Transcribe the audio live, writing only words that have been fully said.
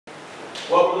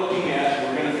what we're looking at,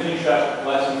 we're going to finish up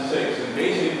lesson 6. And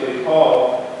basically,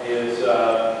 Paul is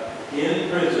in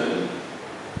prison,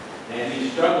 and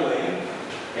he's struggling.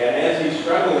 And as he's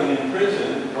struggling in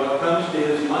prison, what comes to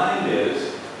his mind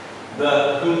is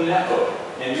the huneko.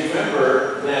 And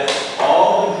remember that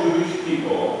all the Jewish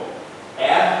people,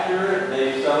 after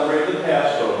they celebrated the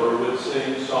Passover, would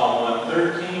sing Psalm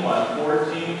 113,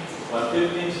 114,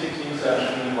 115, 16,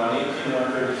 17, 118,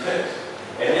 136.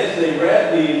 And as they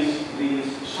read these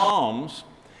psalms,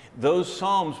 those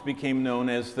psalms became known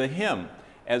as the hymn,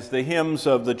 as the hymns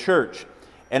of the church.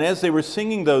 And as they were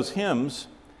singing those hymns,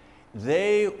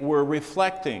 they were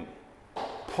reflecting.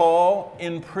 Paul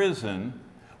in prison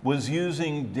was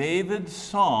using David's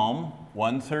Psalm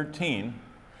 113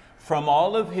 from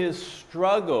all of his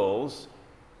struggles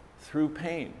through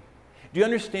pain. Do you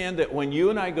understand that when you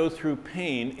and I go through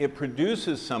pain, it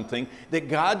produces something that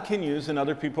God can use in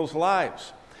other people's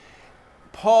lives?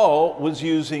 Paul was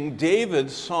using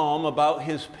David's psalm about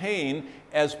his pain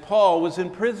as Paul was in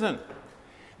prison.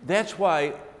 That's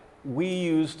why we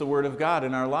use the Word of God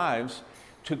in our lives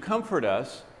to comfort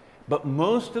us, but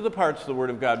most of the parts of the Word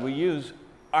of God we use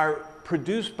are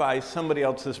produced by somebody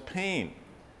else's pain.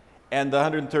 And the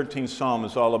 113th Psalm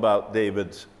is all about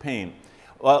David's pain.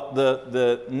 Well,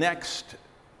 the next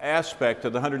aspect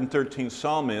of the 113th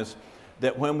Psalm is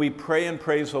that when we pray and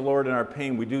praise the Lord in our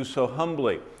pain, we do so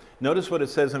humbly. Notice what it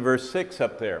says in verse 6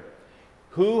 up there.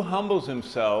 Who humbles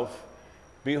himself,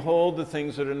 behold the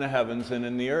things that are in the heavens and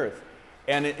in the earth.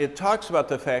 And it talks about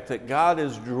the fact that God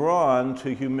is drawn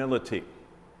to humility.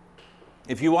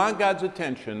 If you want God's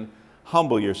attention,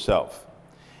 humble yourself.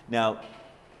 Now,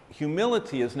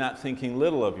 humility is not thinking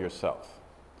little of yourself.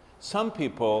 Some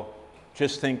people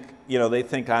just think, they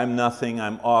think I'm nothing,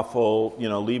 I'm awful,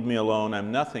 leave me alone,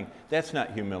 I'm nothing. That's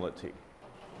not humility.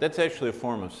 That's actually a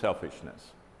form of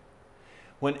selfishness.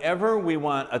 Whenever we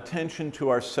want attention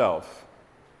to ourselves,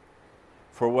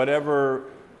 for whatever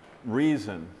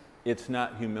reason, it's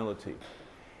not humility.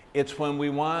 It's when we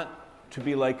want to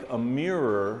be like a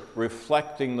mirror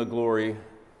reflecting the glory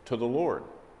to the Lord.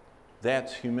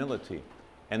 That's humility.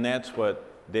 And that's what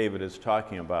David is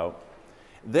talking about.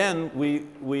 Then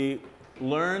we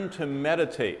learn to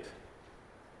meditate.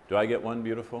 Do I get one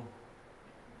beautiful?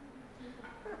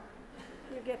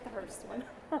 You get the first one.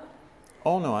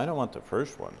 Oh no, I don't want the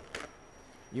first one.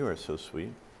 You are so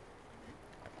sweet.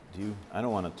 I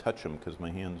don't want to touch them because my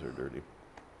hands are dirty.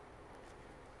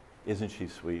 Isn't she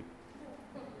sweet?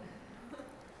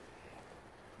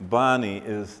 Bonnie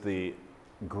is the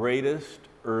greatest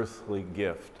earthly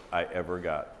gift I ever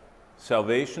got.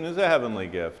 Salvation is a heavenly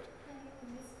gift.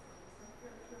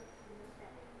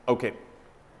 Okay.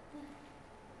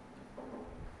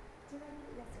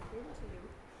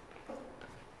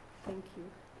 Thank you.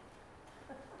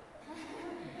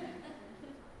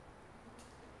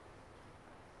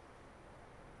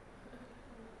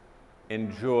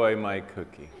 Enjoy my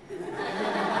cookie.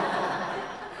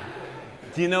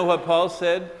 Do you know what Paul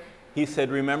said? He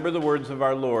said, remember the words of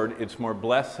our Lord, it's more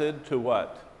blessed to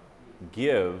what?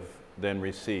 Give than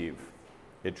receive.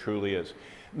 It truly is.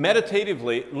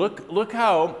 Meditatively, look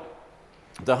how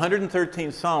the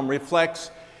 113th Psalm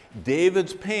reflects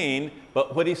David's pain,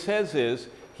 but what he says is,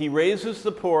 he raises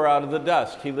the poor out of the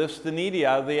dust. He lifts the needy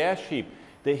out of the ash heap,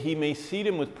 that he may seat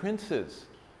him with princes.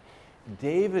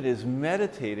 David is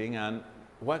meditating on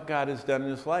what God has done in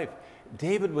his life.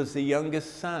 David was the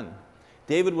youngest son.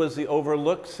 David was the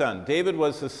overlooked son. David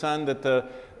was the son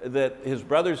that his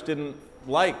brothers didn't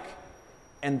like.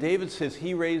 And David says,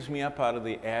 he raised me up out of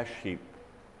the ash heap,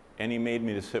 and he made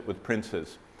me to sit with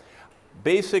princes.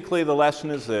 Basically, the lesson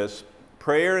is this: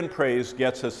 prayer and praise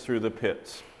gets us through the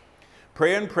pits.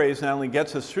 Prayer and praise not only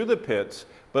gets us through the pits,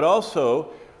 but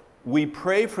also we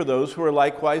pray for those who are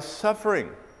likewise suffering.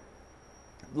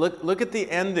 Look at the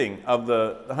ending of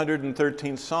the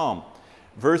 113th Psalm,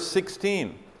 verse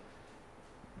 16.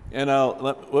 And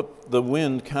the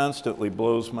wind constantly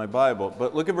blows my Bible,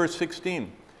 but look at verse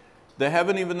 16. The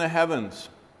heaven, even the heavens.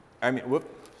 That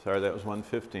was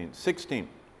 115. 16.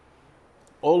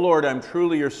 O Lord, I'm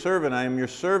truly your servant, I am your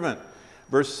servant.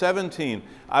 Verse 17.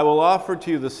 I will offer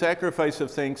to you the sacrifice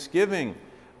of thanksgiving.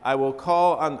 I will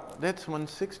call on, that's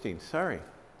 116, sorry.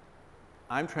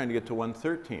 I'm trying to get to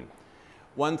 113.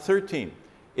 113,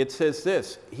 it says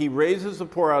this: he raises the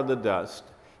poor out of the dust,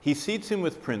 he seats him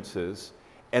with princes,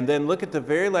 and then look at the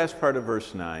very last part of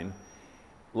verse 9.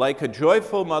 Like a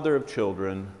joyful mother of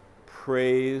children,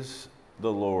 praise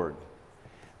the Lord.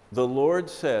 The Lord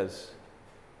says,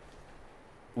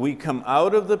 we come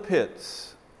out of the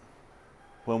pits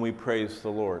when we praise the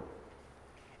Lord.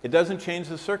 It doesn't change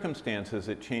the circumstances,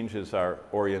 it changes our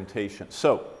orientation.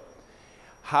 So,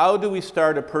 How do we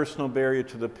start a personal barrier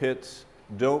to the pits?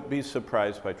 Don't be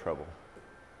surprised by trouble.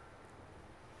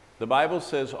 The Bible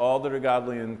says all that are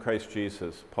godly in Christ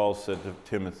Jesus, Paul said to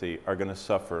Timothy, are going to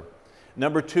suffer.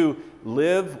 Number 2,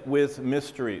 live with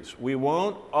mysteries. We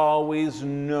won't always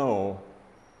know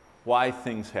why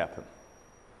things happen.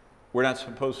 We're not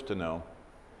supposed to know.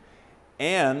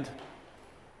 And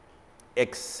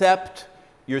accept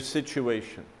your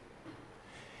situation.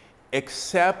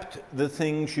 Accept the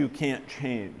things you can't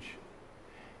change.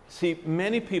 See,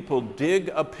 many people dig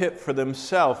a pit for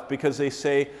themselves because they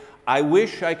say, I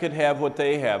wish I could have what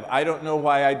they have. I don't know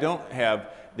why I don't have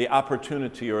the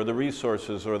opportunity or the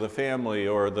resources or the family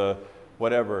or the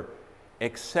whatever.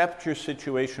 Accept your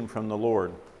situation from the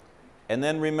Lord. And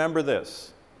then remember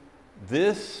this.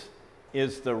 This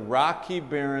is the rocky,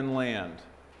 barren land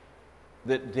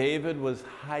that David was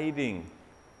hiding.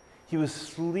 He was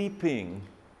sleeping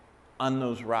on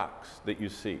those rocks that you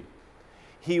see.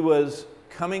 He was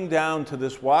coming down to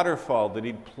this waterfall that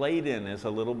he'd played in as a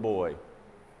little boy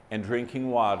and drinking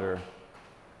water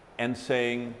and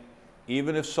saying,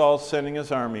 even if Saul's sending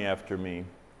his army after me,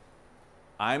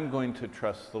 I'm going to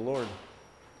trust the Lord.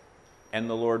 And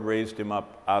the Lord raised him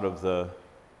up out of the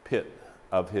pit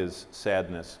of his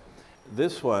sadness.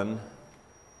 This one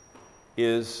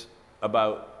is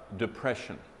about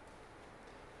depression.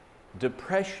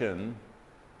 Depression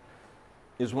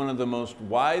is one of the most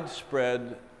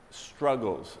widespread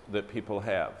struggles that people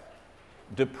have.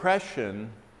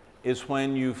 Depression is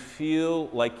when you feel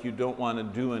like you don't want to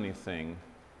do anything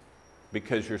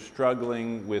because you're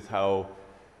struggling with how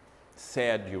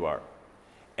sad you are.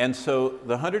 And so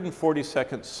the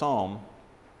 142nd Psalm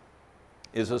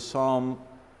is a psalm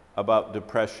about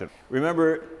depression.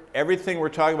 Remember, everything we're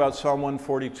talking about, Psalm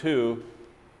 142,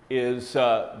 is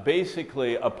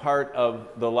basically a part of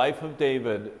the life of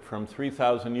David from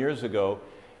 3,000 years ago,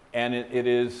 and it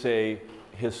is a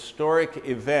historic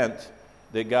event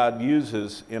that God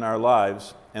uses in our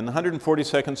lives. And the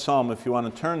 142nd Psalm, if you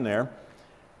want to turn there,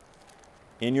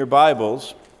 in your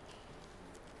Bibles,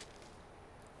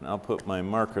 and I'll put my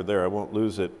marker there, I won't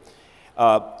lose it.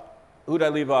 Who'd I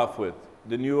leave off with?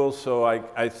 The Newell, so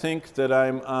I think that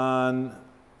I'm on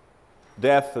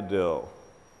Daffodil.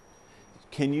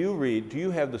 Can you read, do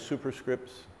you have the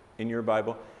superscripts in your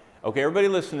Bible? Okay, everybody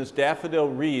listen as Daffodil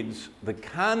reads the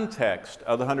context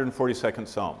of the 142nd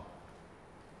Psalm.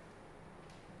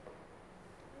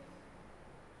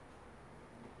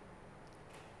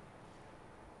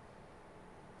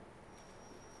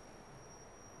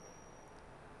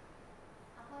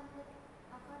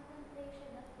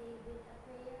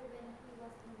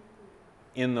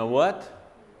 In the what?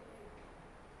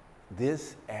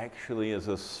 This actually is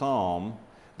a psalm.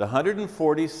 The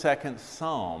 142nd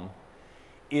Psalm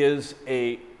is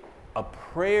a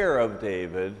prayer of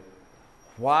David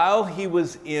while he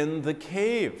was in the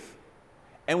cave.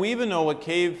 And we even know what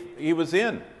cave he was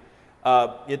in.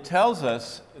 It tells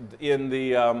us in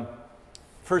the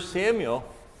 1 Samuel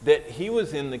that he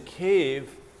was in the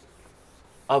cave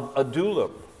of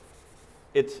Adullam.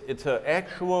 It's an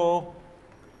actual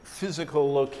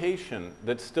physical location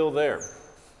that's still there.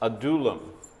 Adullam.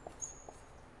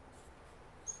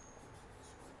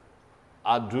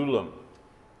 Adullam.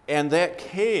 And that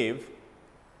cave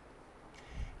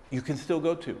you can still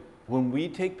go to. When we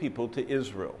take people to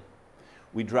Israel,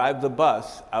 we drive the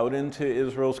bus out into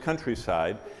Israel's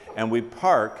countryside and we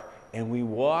park and we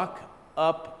walk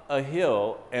up a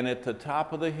hill, and at the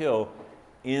top of the hill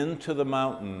into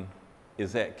the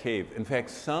is that cave. In fact,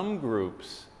 some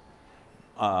groups,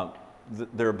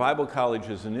 there are Bible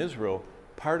colleges in Israel,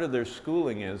 part of their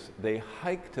schooling is they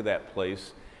hike to that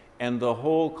place, and the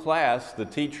whole class, the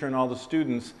teacher and all the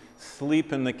students,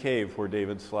 sleep in the cave where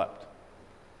David slept.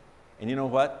 And you know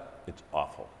what? It's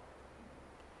awful.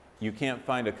 You can't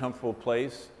find a comfortable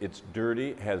place. It's dirty,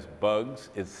 it has bugs,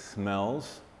 it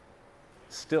smells.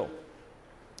 Still.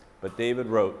 But David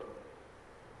wrote,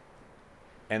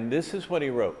 and this is what he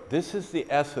wrote. This is the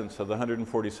essence of the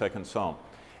 142nd Psalm.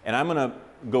 And I'm going to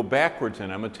go backwards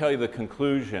and I'm going to tell you the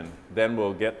conclusion, then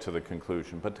we'll get to the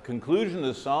conclusion. But the conclusion of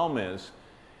the Psalm is,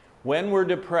 when we're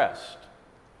depressed,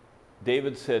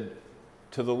 David said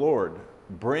to the Lord,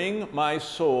 bring my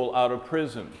soul out of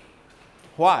prison.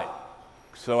 Why?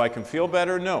 So I can feel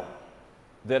better? No.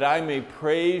 That I may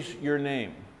praise your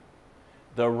name.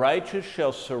 The righteous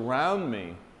shall surround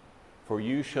me, for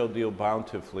you shall deal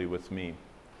bountifully with me.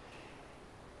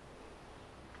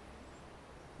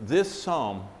 This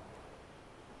psalm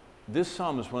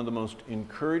is one of the most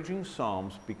encouraging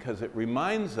psalms because it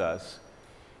reminds us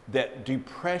that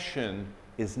depression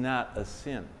is not a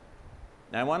sin.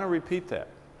 Now I want to repeat that.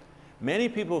 Many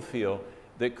people feel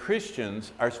that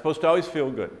Christians are supposed to always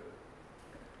feel good.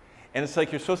 And it's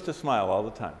like you're supposed to smile all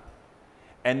the time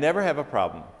and never have a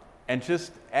problem and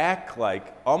just act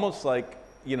like, almost like,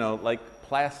 you know, like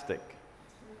plastic.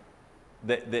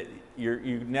 That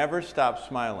you never stop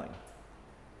smiling.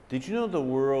 Did you know the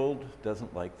world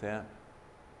doesn't like that?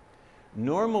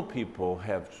 Normal people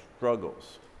have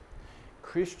struggles.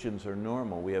 Christians are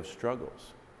normal. We have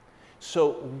struggles.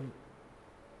 So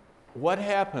what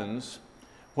happens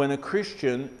when a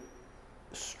Christian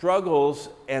struggles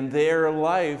and their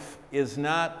life is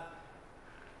not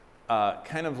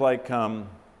kind of like, do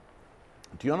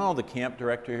you know the camp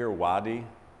director here, Wadi?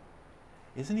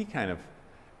 Isn't he kind of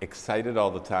excited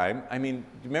all the time? I mean, do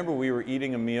you remember we were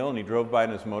eating a meal and he drove by on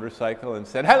his motorcycle and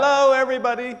said, "Hello,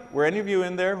 everybody." Were any of you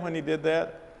in there when he did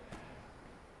that?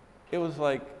 It was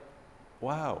like,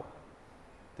 wow.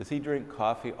 Does he drink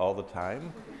coffee all the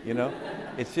time? You know,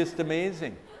 it's just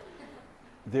amazing.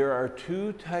 There are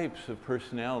two types of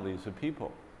personalities of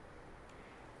people.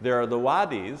 There are the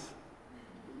Wadis,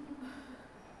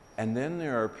 and then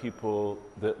there are people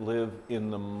that live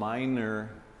in the minor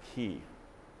key.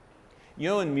 You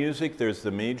know, in music, there's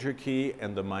the major key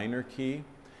and the minor key.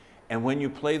 And when you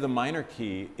play the minor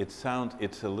key, it's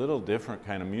a little different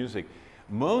kind of music.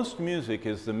 Most music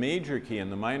is the major key,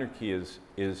 and the minor key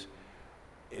is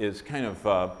kind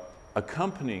of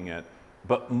accompanying it.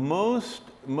 But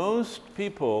most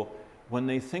people, when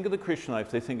they think of the Christian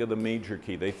life, they think of the major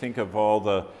key. They think of all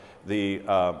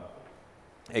the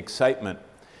excitement.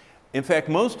 In fact,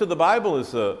 most of the Bible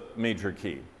is the major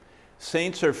key.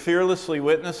 Saints are fearlessly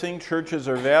witnessing, churches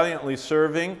are valiantly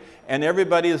serving, and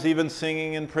everybody is even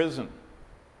singing in prison.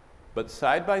 But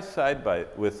side by side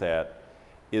with that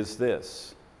is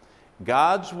this.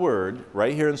 God's word,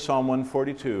 right here in Psalm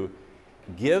 142,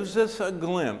 gives us a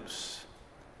glimpse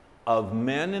of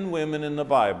men and women in the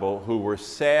Bible who were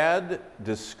sad,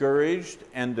 discouraged,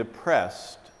 and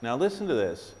depressed. Now listen to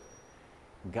this.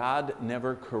 God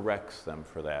never corrects them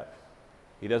for that.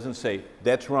 He doesn't say,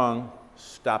 "That's wrong.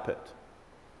 Stop it."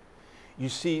 You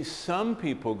see, some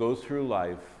people go through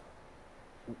life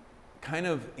kind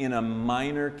of in a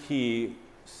minor key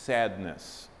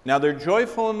sadness. Now, they're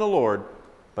joyful in the Lord,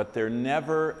 but they're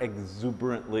never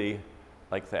exuberantly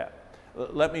like that.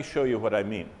 Let me show you what I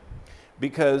mean.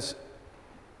 Because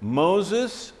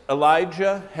Moses,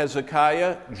 Elijah,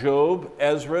 Hezekiah, Job,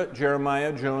 Ezra,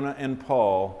 Jeremiah, Jonah, and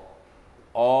Paul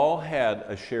all had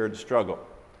a shared struggle.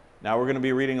 Now we're going to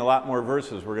be reading a lot more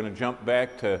verses. We're going to jump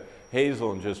back to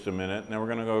Hazel in just a minute, and then we're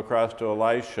going to go across to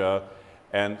Elisha.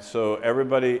 And so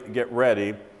everybody get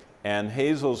ready. And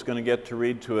Hazel's going to get to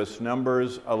read to us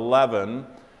Numbers 11,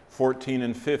 14,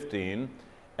 and 15.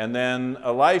 And then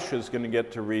Elisha's going to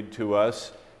get to read to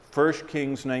us 1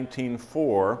 Kings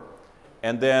 19:4.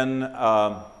 And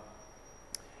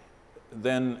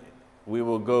then we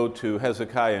will go to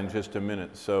Hezekiah in just a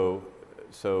minute. So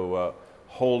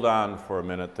hold on for a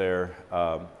minute there,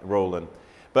 Roland.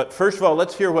 But first of all,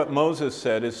 let's hear what Moses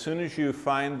said. As soon as you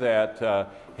find that,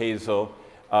 Hazel,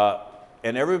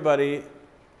 and everybody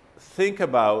think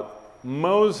about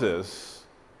Moses,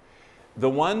 the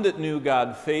one that knew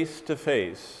God face to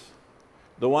face,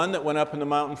 the one that went up in the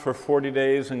mountain for 40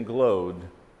 days and glowed.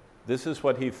 This is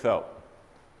what he felt.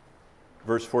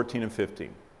 Verse 14 and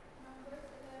 15.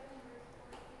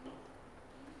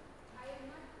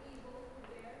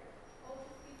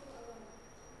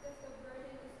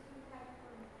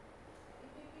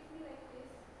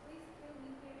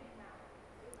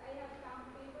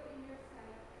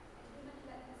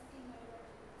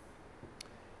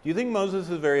 Do you think Moses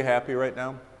is very happy right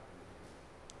now?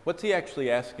 What's he actually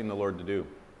asking the Lord to do?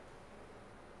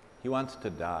 He wants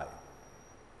to die.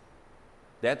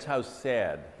 That's how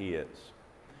sad he is.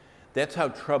 That's how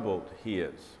troubled he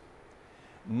is.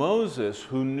 Moses,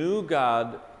 who knew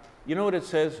God, you know what it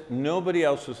says? Nobody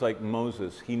else was like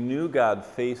Moses. He knew God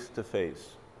face to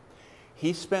face.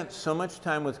 He spent so much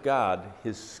time with God,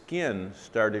 his skin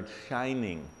started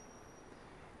shining.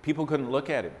 People couldn't look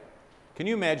at him. Can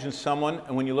you imagine someone,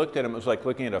 and when you looked at him, it was like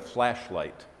looking at a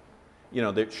flashlight, you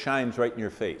know, that shines right in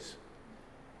your face.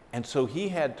 And so he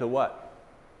had to what?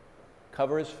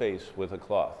 Cover his face with a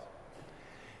cloth.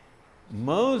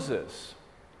 Moses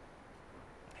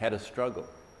had a struggle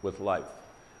with life.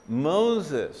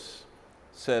 Moses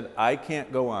said, "I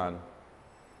can't go on.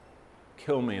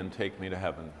 Kill me and take me to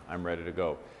heaven. I'm ready to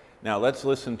go." Now let's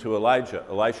listen to Elijah.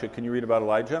 Elisha, can you read about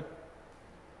Elijah?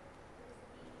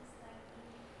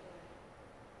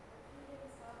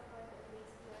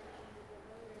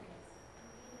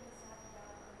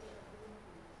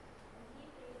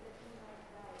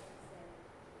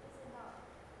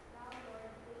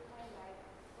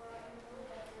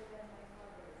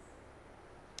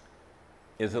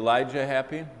 Is Elijah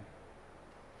happy?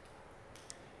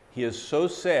 He is so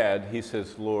sad, he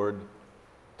says, Lord,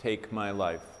 take my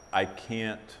life. I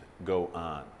can't go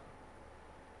on.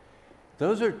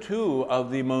 Those are two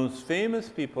of the most famous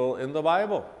people in the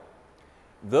Bible.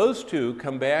 Those two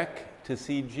come back to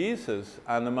see Jesus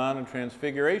on the Mount of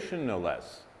Transfiguration, no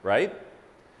less, right?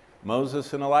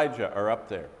 Moses and Elijah are up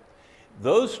there.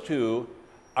 Those two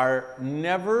are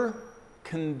never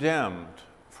condemned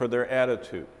for their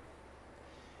attitude.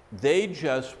 They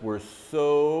just were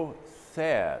so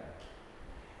sad.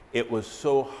 It was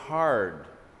so hard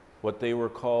what they were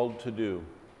called to do.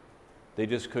 They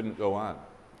just couldn't go on.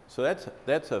 So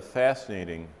that's a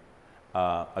fascinating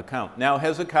account. Now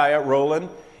Hezekiah, Roland,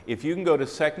 if you can go to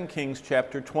 2 Kings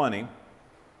chapter 20,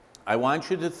 I want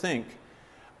you to think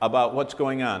about what's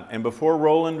going on. And before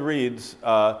Roland reads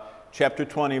chapter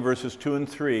 20, verses 2 and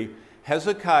 3,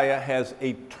 Hezekiah has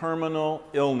a terminal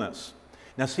illness.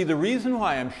 Now see, the reason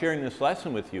why I'm sharing this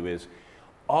lesson with you is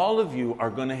all of you are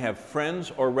going to have friends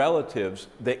or relatives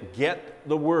that get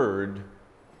the word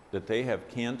that they have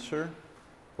cancer,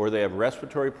 or they have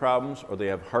respiratory problems, or they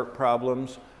have heart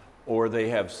problems, or they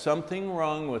have something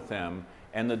wrong with them,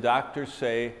 and the doctors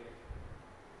say,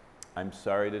 I'm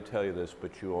sorry to tell you this,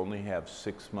 but you only have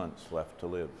 6 months left to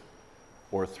live,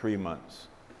 or 3 months,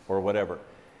 or whatever.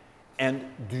 And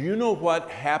do you know what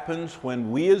happens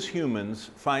when we as humans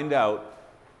find out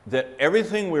that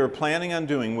everything we were planning on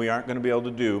doing we aren't going to be able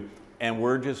to do, and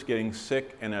we're just getting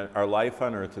sick and our life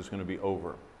on earth is going to be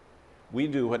over? We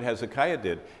do what Hezekiah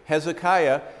did.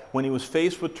 Hezekiah, when he was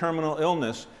faced with terminal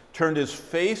illness, turned his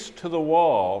face to the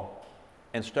wall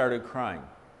and started crying.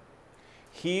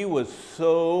 He was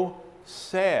so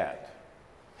sad.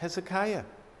 Hezekiah,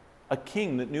 a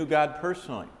king that knew God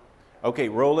personally. Okay,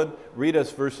 Roland, read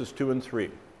us verses 2 and 3.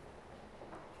 Verse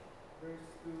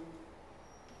 2.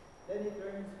 Then he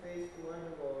turned his face toward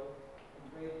the wall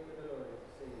and prayed to the Lord,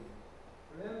 saying,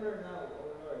 Remember now, O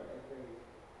Lord, I pray,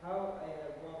 how I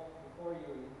have walked before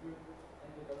you in truth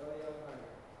and with a loyal heart,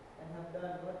 and have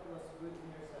done what was good in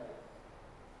your sight.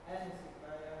 And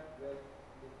Hezekiah wept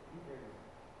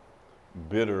bitterly.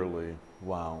 Bitterly.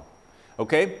 Wow.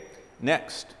 Okay,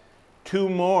 next. 2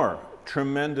 more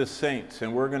tremendous saints.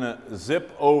 And we're going to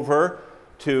zip over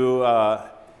to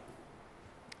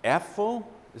Ethel.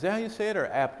 Is that how you say it, or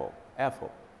Apple?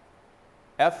 Ethel.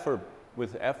 F or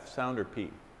with F sound or P?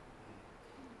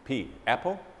 P.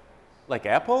 Apple? Like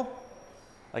apple?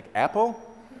 Like apple?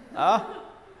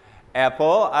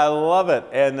 Apple. I love it.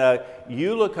 And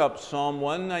you look up Psalm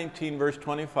 119, verse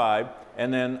 25,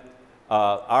 and then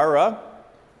Ara,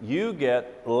 you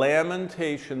get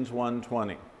Lamentations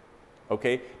 120.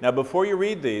 Okay? Now, before you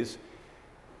read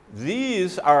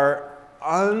these are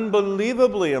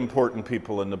unbelievably important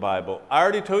people in the Bible. I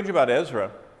already told you about Ezra.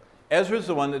 Ezra's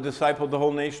the one that discipled the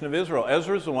whole nation of Israel.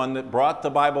 Ezra's the one that brought the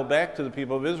Bible back to the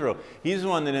people of Israel. He's the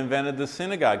one that invented the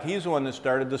synagogue. He's the one that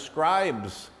started the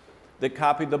scribes that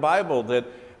copied the Bible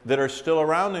that are still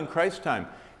around in Christ's time.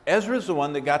 Ezra's the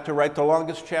one that got to write the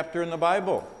longest chapter in the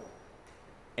Bible.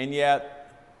 And yet,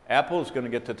 Apple is going to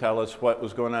get to tell us what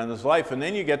was going on in his life. And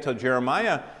then you get to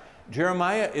Jeremiah.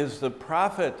 Jeremiah is the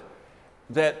prophet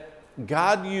that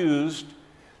God used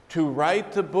to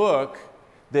write the book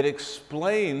that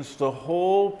explains the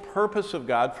whole purpose of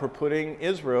God for putting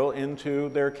Israel into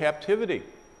their captivity.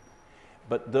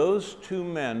 But those 2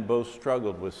 men both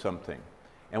struggled with something.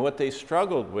 And what they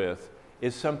struggled with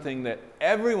is something that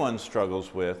everyone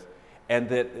struggles with, and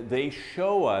that they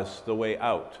show us the way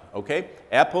out. Okay?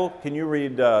 Apple, can you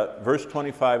read verse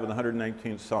 25 of the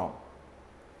 119th Psalm?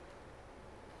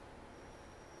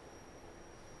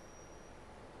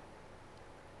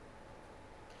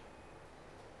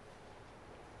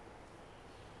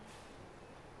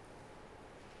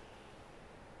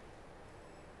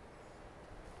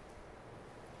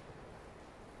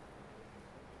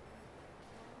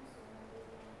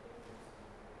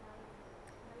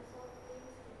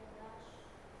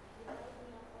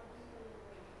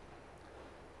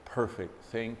 Perfect,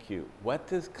 thank you. What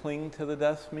does cling to the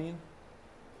dust mean?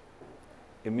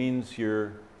 It means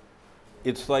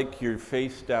it's like you're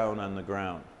face down on the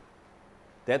ground.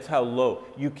 That's how low.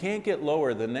 You can't get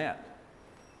lower than that.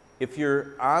 If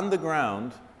you're on the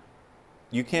ground,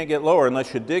 you can't get lower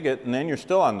unless you dig it, and then you're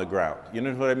still on the ground. You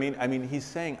know what I mean? I mean, he's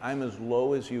saying, I'm as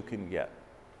low as you can get.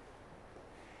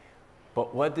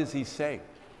 But what does he say?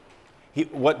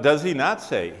 What does he not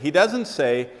say? He doesn't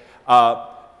say,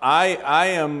 I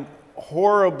am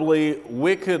horribly,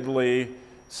 wickedly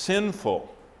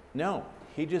sinful. No,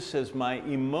 he just says my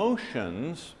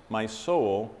emotions, my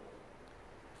soul,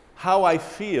 how I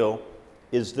feel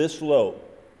is this low.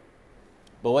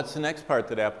 But what's the next part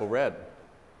that Apple read?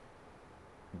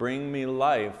 bring me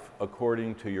life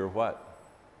according to your what?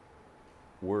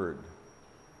 Word.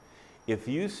 If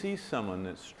you see someone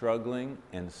that's struggling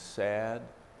and sad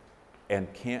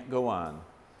and can't go on,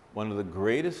 one of the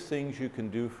greatest things you can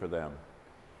do for them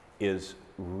is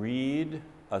read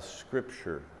a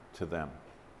scripture to them.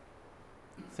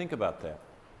 Think about that.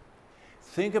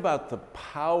 Think about the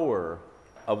power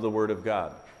of the Word of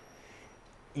God.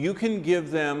 You can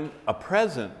give them a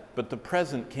present, but the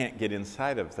present can't get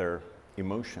inside of their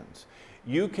emotions.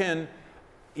 You can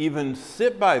even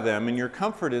sit by them, and your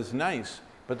comfort is nice,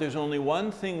 but there's only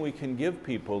one thing we can give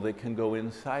people that can go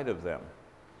inside of them.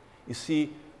 You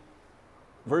see,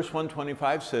 verse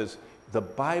 125 says, the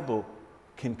Bible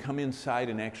can come inside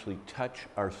and actually touch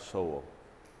our soul.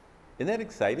 Isn't that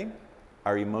exciting?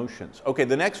 Our emotions. Okay,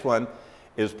 the next one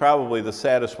is probably the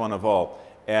saddest one of all.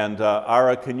 And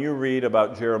Ara, can you read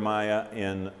about Jeremiah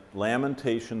in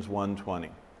Lamentations 1:20?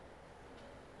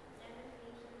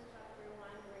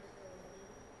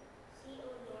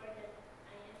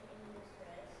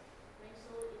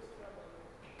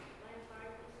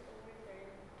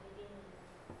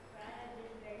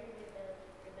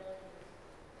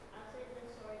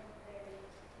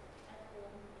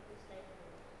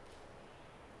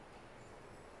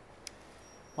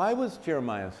 Why was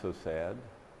Jeremiah so sad?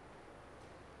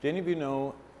 Do any of you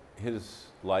know his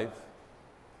life?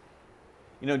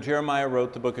 You know, Jeremiah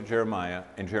wrote the book of Jeremiah,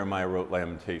 and Jeremiah wrote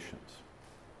Lamentations.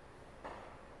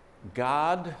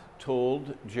 God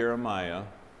told Jeremiah,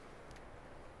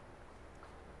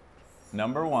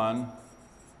 number one,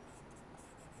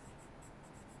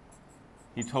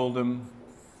 he told him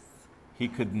he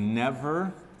could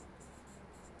never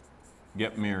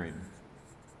get married.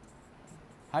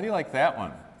 How do you like that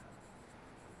one?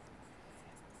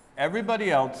 Everybody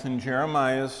else in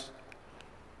Jeremiah's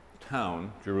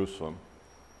town, Jerusalem,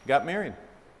 got married.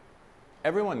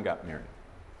 Everyone got married.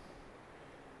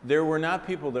 There were not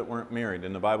people that weren't married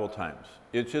in the Bible times.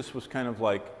 It just was kind of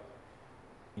like,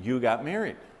 you got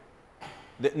married.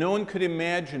 That no one could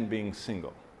imagine being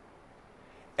single.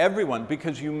 Everyone,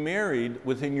 because you married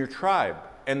within your tribe,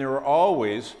 and there were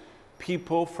always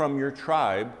people from your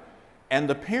tribe, and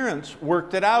the parents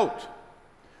worked it out.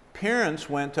 Parents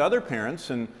went to other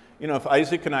parents, and you know, if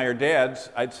Isaac and I are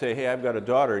dads, I'd say, hey, I've got a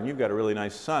daughter and you've got a really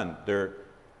nice son. They're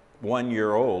 1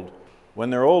 year old. When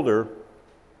they're older,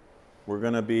 we're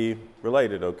going to be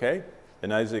related, okay?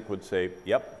 And Isaac would say,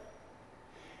 yep.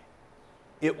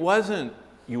 It wasn't,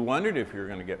 you wondered if you were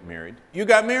going to get married. You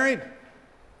got married.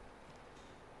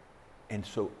 And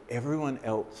so everyone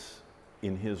else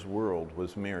in his world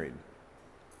was married.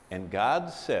 And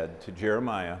God said to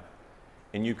Jeremiah,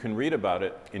 and you can read about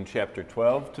it in chapter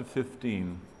 12 to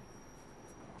 15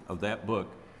 of that book,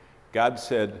 God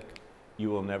said, you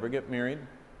will never get married.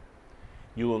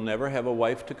 You will never have a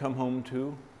wife to come home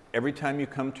to. Every time you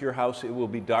come to your house, it will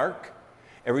be dark.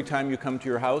 Every time you come to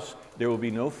your house, there will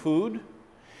be no food.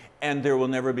 And there will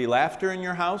never be laughter in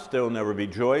your house. There will never be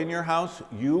joy in your house.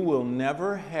 You will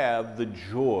never have the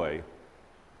joy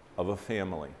of a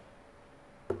family.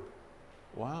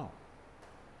 Wow.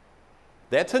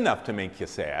 That's enough to make you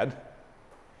sad.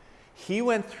 He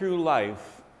went through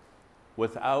life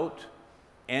without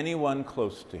anyone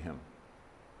close to him.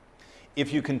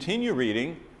 If you continue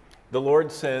reading, the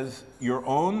Lord says, your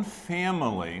own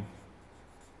family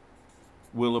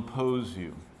will oppose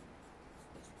you.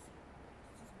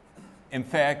 In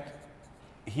fact,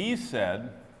 he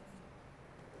said,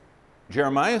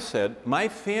 Jeremiah said, my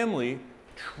family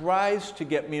tries to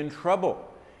get me in trouble.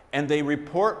 And they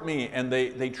report me, and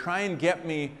they try and get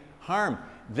me harm.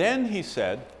 Then he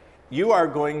said, you are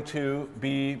going to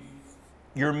be,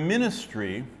 your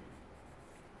ministry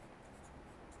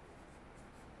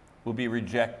will be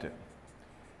rejected.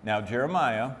 Now,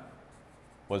 Jeremiah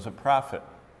was a prophet,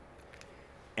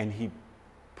 and he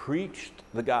preached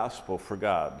the gospel for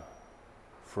God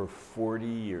for 40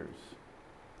 years.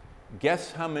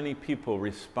 Guess how many people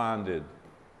responded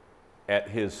at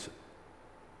his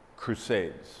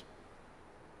crusades?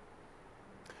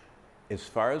 As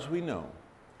far as we know,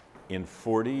 in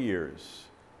 40 years,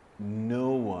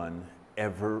 no one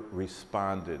ever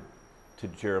responded to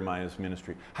Jeremiah's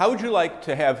ministry. How would you like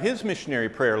to have his missionary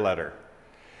prayer letter?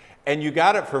 And you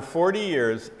got it for 40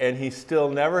 years, and he still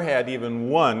never had even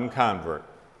one convert.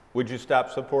 Would you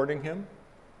stop supporting him?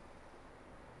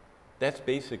 That's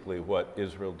basically what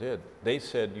Israel did. They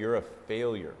said, you're a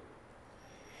failure.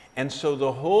 And so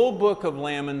the whole book of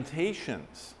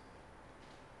Lamentations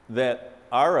that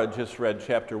Ara just read,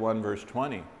 chapter 1, verse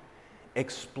 20,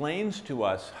 explains to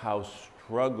us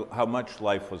how much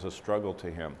life was a struggle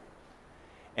to him.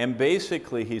 And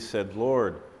basically he said,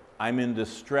 Lord, I'm in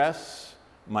distress.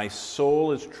 My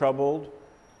soul is troubled.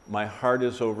 My heart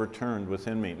is overturned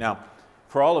within me. Now,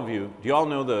 for all of you, do you all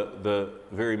know the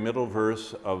very middle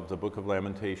verse of the book of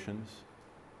Lamentations?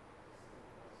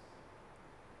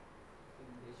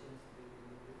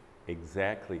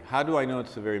 Exactly. How do I know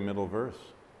it's the very middle verse?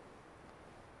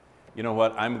 You know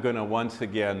what? I'm going to once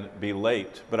again be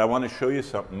late, but I want to show you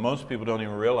something most people don't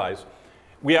even realize.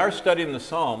 We are studying the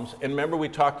Psalms, and remember we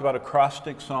talked about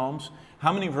acrostic psalms?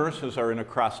 How many verses are in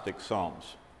acrostic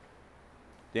psalms?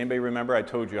 Did anybody remember? I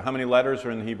told you. How many letters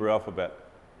are in the Hebrew alphabet?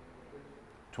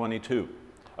 22.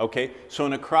 Okay, so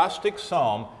an acrostic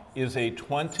psalm is a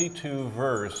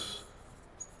 22-verse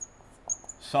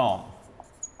psalm.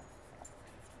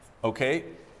 Okay,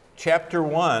 chapter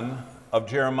 1 of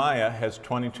Jeremiah has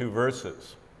 22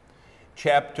 verses.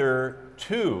 Chapter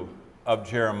 2 of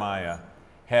Jeremiah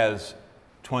has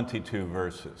 22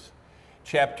 verses.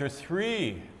 Chapter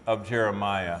 3 of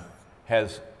Jeremiah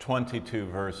has 22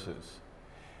 verses.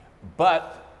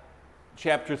 But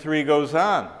chapter 3 goes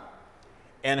on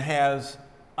and has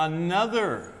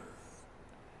another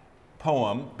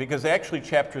poem, because actually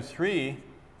chapter 3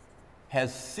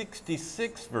 has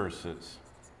 66 verses.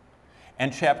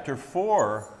 And chapter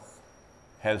 4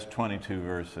 has 22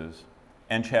 verses.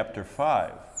 And chapter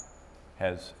 5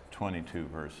 has 22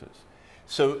 verses.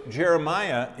 So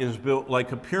Jeremiah is built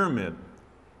like a pyramid.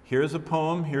 Here's a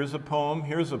poem, here's a poem,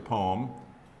 here's a poem.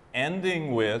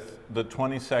 Ending with the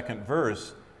 22nd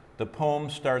verse, the poem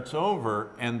starts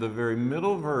over, and the very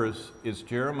middle verse is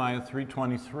Jeremiah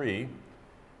 3:23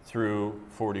 through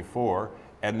 44,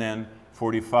 and then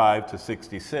 45 to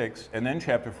 66, and then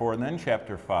chapter 4, and then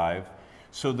chapter 5.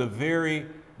 So the very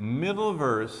middle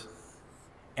verse,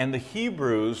 and the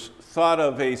Hebrews thought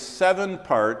of a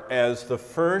 7-part as the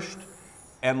first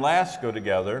and last go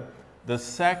together, the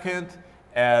second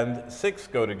and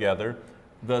sixth go together,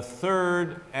 the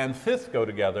third and fifth go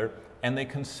together, and they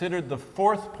considered the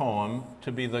fourth poem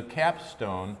to be the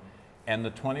capstone, and the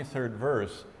 23rd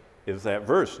verse is that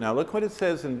verse. Now look what it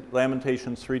says in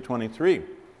Lamentations 3:23.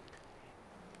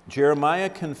 Jeremiah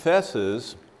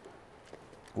confesses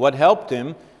what helped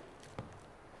him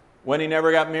when he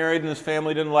never got married and his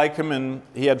family didn't like him and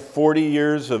he had 40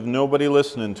 years of nobody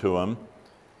listening to him.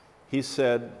 He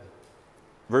said,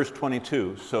 verse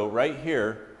 22, so right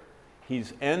here,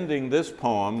 he's ending this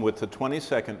poem with the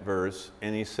 22nd verse,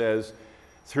 and he says,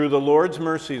 through the Lord's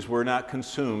mercies we're not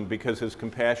consumed, because his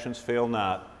compassions fail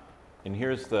not. And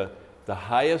here's the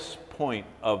highest point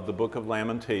of the book of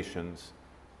Lamentations.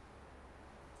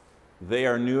 They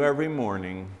are new every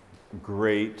morning.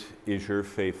 Great is your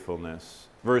faithfulness.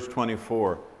 Verse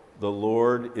 24, the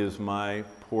Lord is my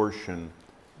portion,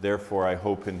 therefore I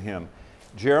hope in him.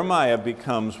 Jeremiah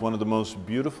becomes one of the most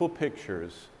beautiful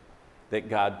pictures that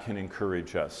God can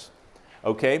encourage us.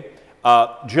 Okay?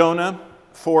 Jonah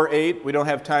 4:8, we don't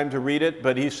have time to read it,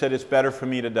 but he said it's better for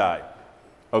me to die.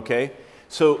 Okay?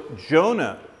 So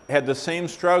Jonah had the same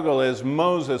struggle as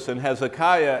Moses and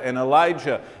Hezekiah and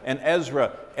Elijah and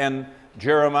Ezra and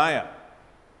Jeremiah.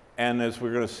 And as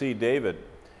we're going to see, David.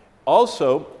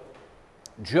 Also,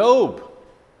 Job.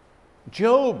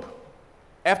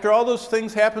 After all those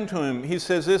things happened to him, he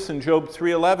says this in Job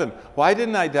 3:11, why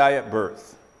didn't I die at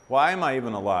birth? Why am I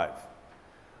even alive?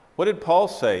 What did Paul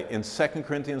say in 2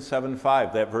 Corinthians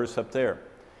 7:5, that verse up there?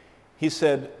 He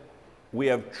said, we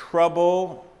have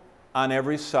trouble on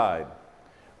every side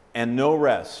and no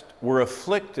rest. We're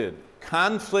afflicted,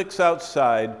 conflicts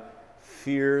outside,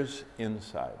 fears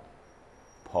inside.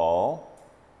 Paul,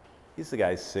 he's the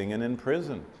guy singing in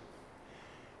prison.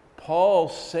 Paul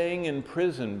sang in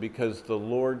prison because the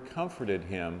Lord comforted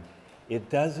him. It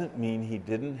doesn't mean he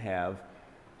didn't have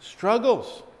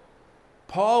struggles.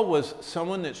 Paul was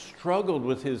someone that struggled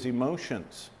with his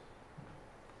emotions.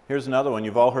 Here's another one.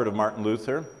 You've all heard of Martin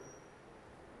Luther.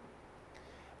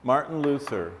 Martin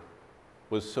Luther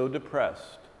was so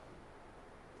depressed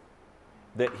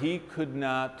that he could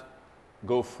not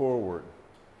go forward.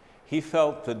 He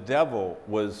felt the devil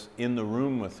was in the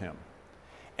room with him.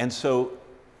 And so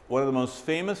one of the most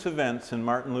famous events in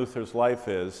Martin Luther's life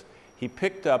is he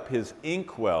picked up his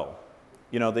inkwell.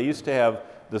 You know, they used to have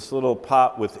this little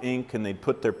pot with ink and they'd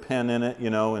put their pen in it, you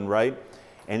know, and write.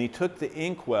 And he took the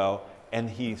inkwell and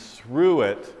he threw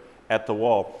it at the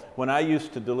wall. When I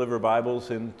used to deliver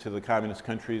Bibles into the communist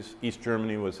countries, East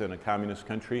Germany was in a communist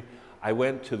country, I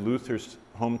went to Luther's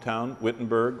hometown,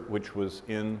 Wittenberg, which was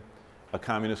in a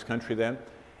communist country then,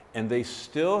 and they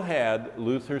still had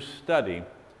Luther's study,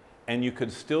 and you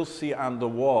could still see on the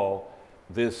wall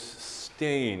this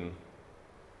stain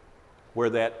where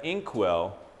that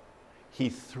inkwell he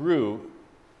threw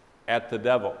at the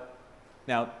devil.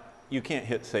 Now, you can't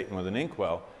hit Satan with an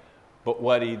inkwell, But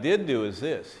what he did do is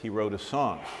this. He wrote a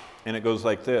song, and it goes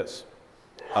like this.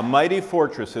 A mighty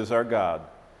fortress is our God,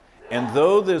 and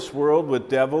though this world with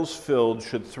devils filled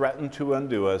should threaten to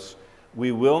undo us,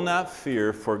 we will not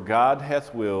fear, for God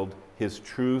hath willed his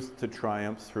truth to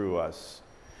triumph through us.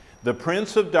 The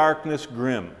prince of darkness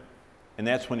grim, and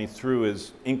that's when he threw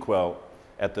his inkwell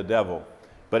at the devil.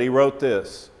 But he wrote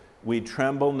this, we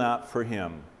tremble not for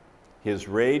him. His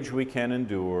rage we can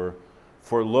endure,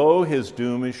 for lo, his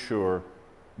doom is sure.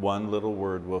 One little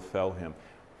word will fell him.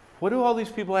 What do all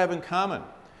these people have in common?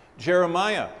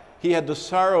 Jeremiah, he had the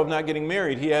sorrow of not getting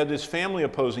married. He had his family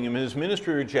opposing him, his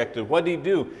ministry rejected. What did he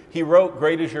do? He wrote,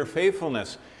 great is your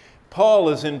faithfulness. Paul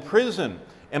is in prison,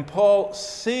 and Paul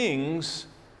sings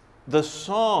the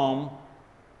psalm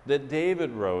that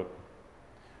David wrote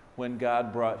when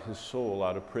God brought his soul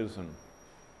out of prison.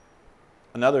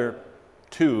 Another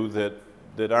two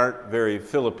that aren't very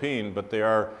Philippine, but they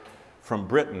are from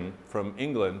Britain, from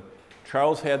England.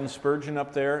 Charles Haddon Spurgeon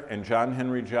up there and John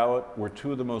Henry Jowett were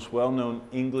two of the most well-known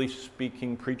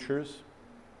English-speaking preachers.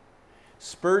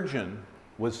 Spurgeon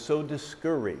was so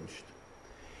discouraged.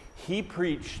 He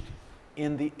preached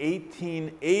in the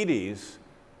 1880s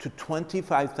to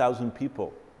 25,000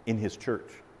 people in his church.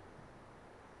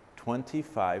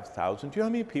 25,000. Do you know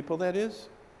how many people that is?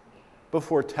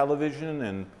 Before television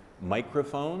and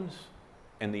microphones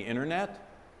and the internet,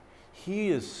 he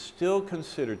is still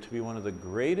considered to be one of the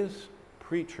greatest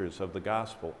preachers of the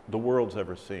gospel the world's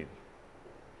ever seen.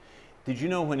 Did you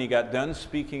know when he got done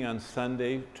speaking on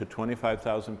Sunday to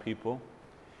 25,000 people,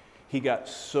 he got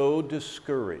so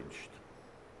discouraged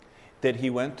that he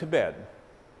went to bed.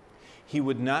 He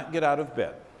would not get out of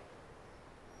bed.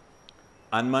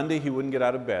 On Monday, he wouldn't get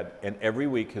out of bed, and every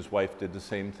week his wife did the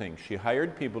same thing. She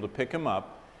hired people to pick him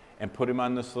up and put him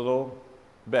on this little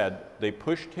bed. They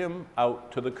pushed him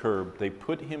out to the curb. They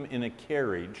put him in a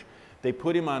carriage. They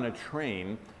put him on a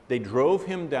train. They drove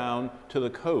him down to the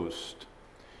coast,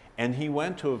 and he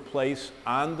went to a place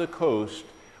on the coast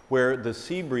where the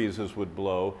sea breezes would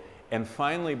blow, and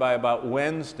finally, by about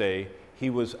Wednesday, he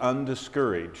was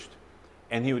undiscouraged,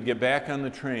 and he would get back on the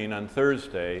train on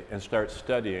Thursday and start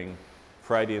studying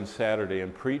Friday and Saturday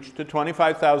and preach to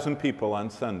 25,000 people on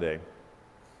Sunday.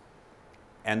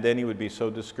 And then he would be so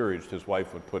discouraged, his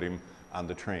wife would put him on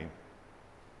the train.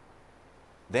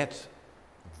 That's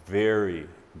very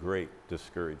great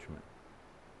discouragement.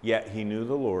 Yet he knew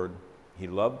the Lord, he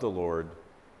loved the Lord,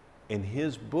 and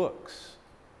his books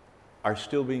are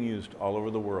still being used all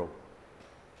over the world.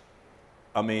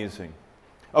 Amazing.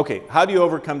 Okay, how do you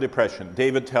overcome depression?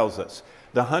 David tells us.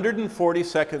 The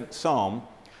 142nd Psalm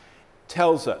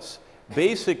tells us,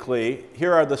 basically,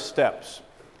 here are the steps.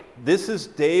 This is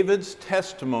David's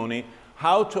testimony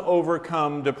how to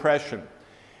overcome depression.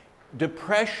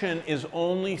 Depression is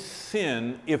only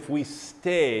sin if we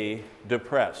stay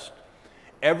depressed.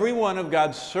 Every one of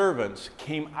God's servants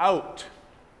came out.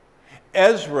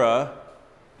 Ezra,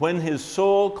 when his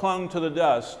soul clung to the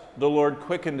dust, the Lord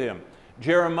quickened him.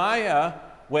 Jeremiah,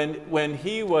 when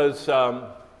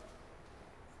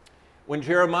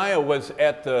Jeremiah was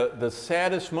at the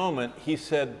saddest moment, he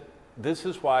said, this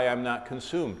is why I'm not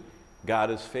consumed.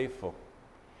 God is faithful,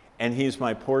 and he's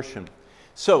my portion.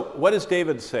 So what does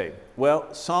David say?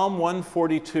 Well, Psalm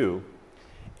 142,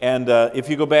 and if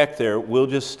you go back there, we'll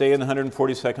just stay in the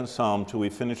 142nd Psalm till we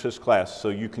finish this class, so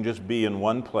you can just be in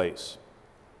one place.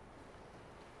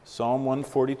 Psalm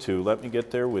 142, let me get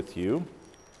there with you.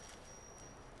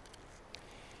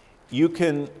 You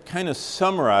can kind of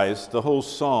summarize the whole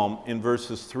psalm in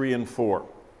verses 3 and 4.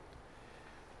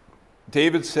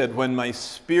 David said, when my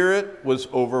spirit was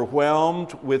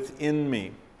overwhelmed within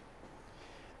me,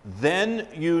 then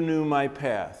you knew my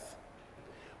path.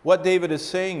 What David is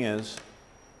saying is,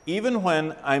 even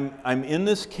when I'm in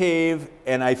this cave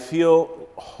and I feel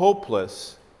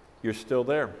hopeless, you're still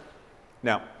there.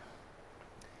 Now,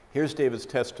 here's David's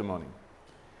testimony.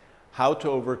 How to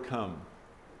overcome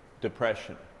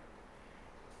depression.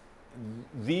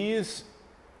 The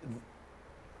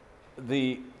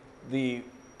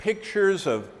pictures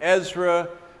of Ezra,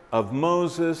 of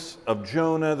Moses, of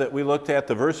Jonah that we looked at,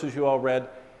 the verses you all read,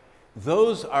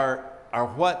 those are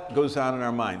what goes on in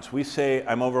our minds. We say,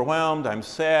 I'm overwhelmed, I'm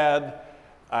sad,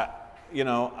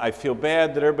 I feel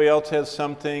bad that everybody else has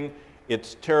something,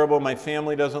 it's terrible, my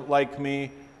family doesn't like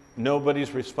me,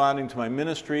 nobody's responding to my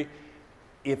ministry.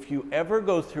 If you ever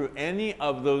go through any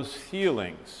of those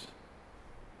feelings,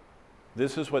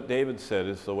 this is what David said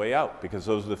is the way out, because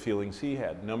those are the feelings he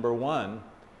had. Number one,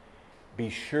 be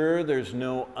sure there's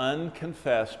no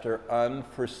unconfessed or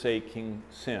unforsaking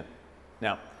sin.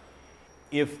 Now,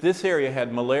 if this area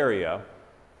had malaria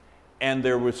and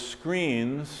there were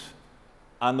screens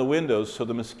on the windows so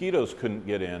the mosquitoes couldn't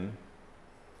get in,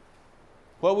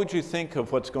 what would you think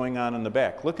of what's going on in the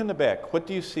back? Look in the back. What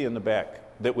do you see in the back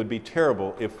that would be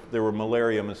terrible if there were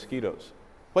malaria mosquitoes?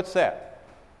 What's that?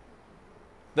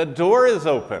 The door is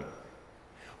open.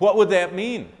 What would that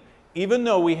mean? Even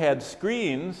though we had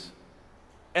screens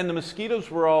and the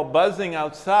mosquitoes were all buzzing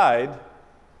outside,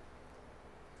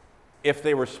 if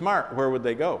they were smart, where would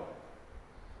they go?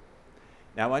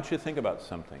 Now I want you to think about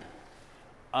something.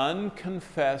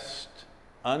 Unconfessed,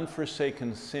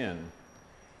 unforsaken sin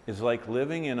is like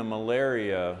living in a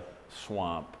malaria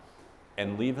swamp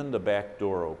and leaving the back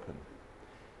door open.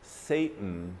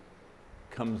 Satan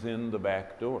comes in the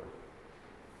back door.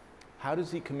 How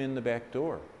does he come in the back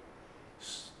door?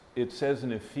 It says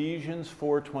in Ephesians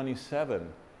 4:27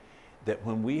 that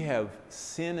when we have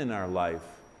sin in our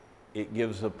life, it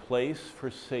gives a place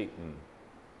for Satan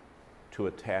to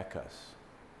attack us.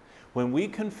 When we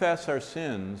confess our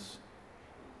sins,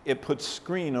 it puts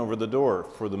screen over the door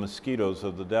for the mosquitoes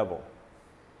of the devil.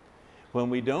 When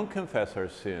we don't confess our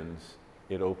sins,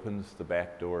 it opens the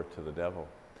back door to the devil.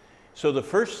 So the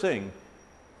first thing,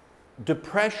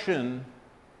 depression,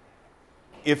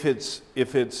 if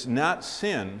it's not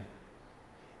sin,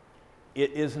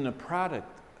 it isn't a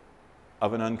product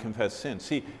of an unconfessed sin.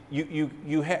 See, if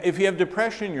you have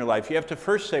depression in your life, you have to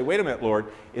first say, wait a minute, Lord,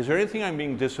 is there anything I'm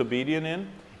being disobedient in?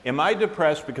 Am I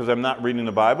depressed because I'm not reading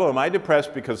the Bible? Am I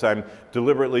depressed because I'm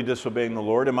deliberately disobeying the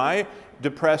Lord? Am I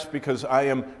depressed because I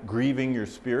am grieving your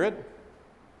Spirit?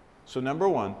 So number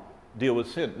one, deal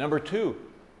with sin. Number two,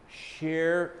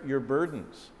 share your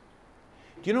burdens.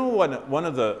 Do you know what one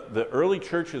of the early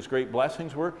church's great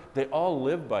blessings were? They all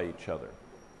lived by each other.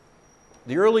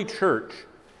 The early church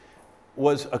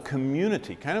was a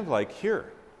community, kind of like here.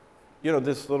 You know,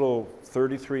 this little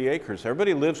 33 acres.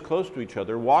 Everybody lives close to each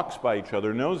other, walks by each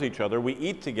other, knows each other. We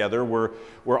eat together.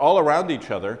 We're all around each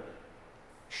other.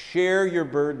 Share your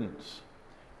burdens.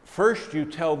 First, you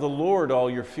tell the Lord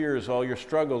all your fears, all your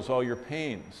struggles, all your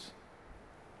pains.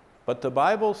 But the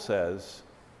Bible says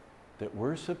that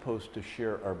we're supposed to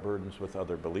share our burdens with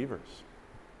other believers.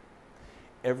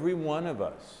 Every one of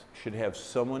us should have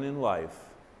someone in life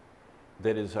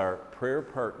that is our prayer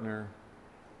partner,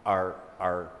 our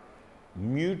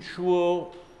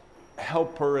mutual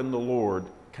helper in the Lord,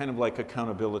 kind of like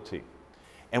accountability.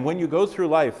 And when you go through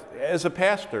life, as a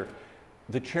pastor,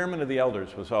 the chairman of the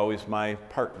elders was always my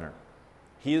partner.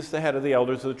 He is the head of the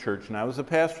elders of the church, and I was the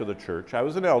pastor of the church. I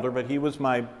was an elder, but he was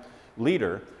my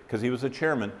leader because he was the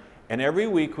chairman. And every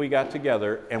week we got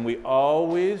together, and we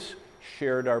always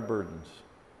shared our burdens.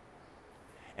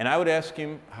 And I would ask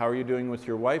him, how are you doing with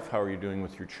your wife? How are you doing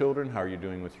with your children? How are you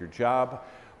doing with your job?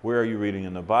 Where are you reading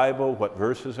in the Bible? What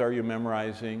verses are you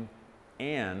memorizing?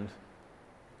 And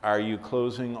are you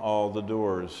closing all the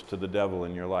doors to the devil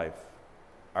in your life?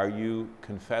 Are you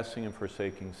confessing and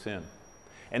forsaking sin?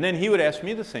 And then he would ask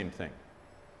me the same thing.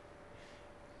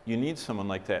 You need someone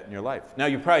like that in your life. Now,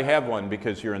 you probably have one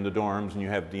because you're in the dorms and you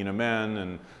have Dean of Men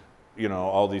and, you know,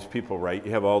 all these people, right?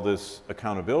 You have all this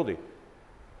accountability.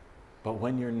 But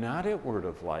when you're not at Word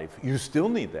of Life, you still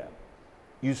need that.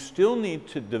 You still need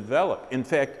to develop. In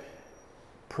fact,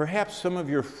 perhaps some of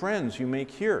your friends you make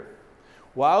here,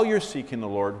 while you're seeking the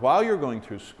Lord, while you're going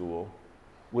through school,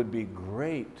 would be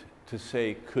great to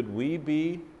say, could we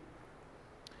be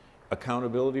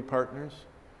accountability partners?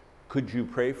 Could you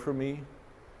pray for me?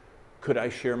 Could I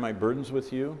share my burdens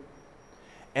with you?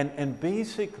 And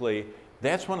basically,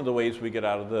 that's one of the ways we get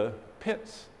out of the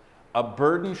pits. A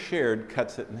burden shared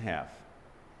cuts it in half.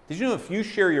 Did you know if you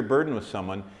share your burden with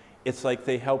someone, it's like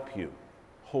they help you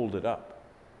hold it up.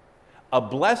 A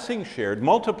blessing shared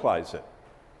multiplies it,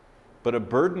 but a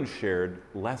burden shared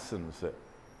lessens it.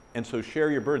 And so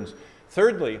share your burdens.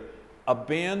 Thirdly,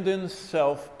 abandon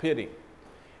self-pity.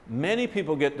 Many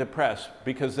people get depressed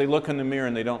because they look in the mirror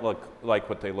and they don't look like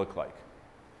what they look like.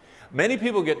 Many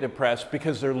people get depressed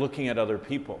because they're looking at other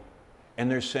people and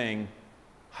they're saying,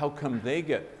 how come they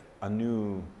get a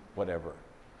new whatever?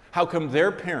 How come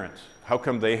their parents? How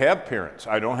come they have parents?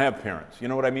 I don't have parents. You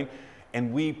know what I mean?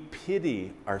 And we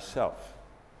pity ourselves.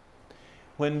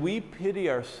 When we pity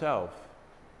ourselves,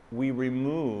 we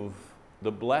remove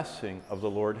the blessing of the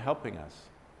Lord helping us.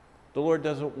 The Lord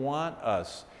doesn't want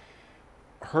us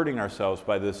hurting ourselves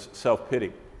by this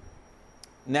self-pity.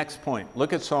 Next point,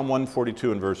 look at Psalm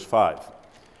 142 and verse 5.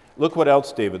 Look what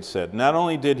else David said. Not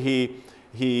only did he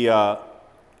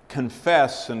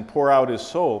confess and pour out his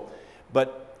soul,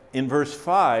 but in verse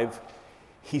 5,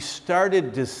 he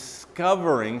started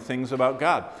discovering things about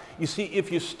God. You see,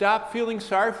 if you stop feeling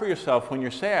sorry for yourself when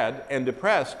you're sad and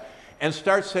depressed and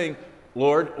start saying,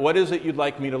 Lord, what is it you'd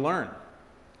like me to learn?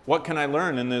 What can I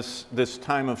learn in this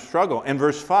time of struggle? And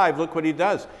verse 5, look what he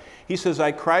does. He says,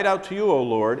 I cried out to you, O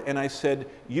Lord, and I said,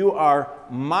 you are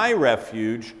my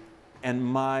refuge and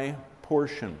my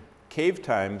portion. Cave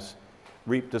times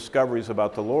reap discoveries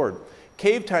about the Lord.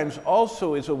 Cave times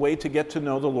also is a way to get to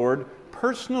know the Lord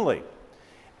personally,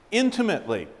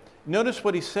 intimately. Notice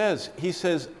what he says. He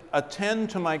says, attend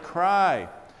to my cry.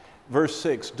 Verse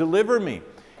 6, deliver me.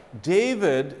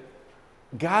 David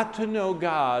got to know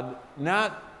God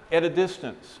not at a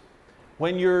distance.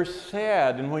 When you're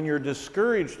sad and when you're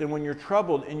discouraged and when you're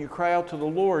troubled and you cry out to the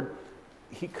Lord,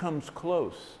 he comes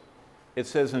close. It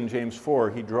says in James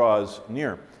 4, he draws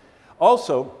near.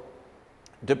 Also,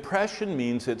 depression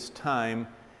means it's time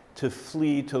to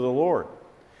flee to the Lord.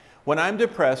 When I'm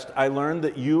depressed, I learn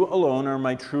that you alone are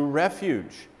my true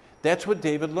refuge. That's what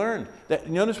David learned.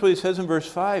 Notice what he says in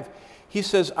verse 5. He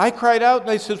says, I cried out and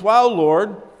I says, wow,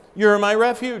 Lord, you're my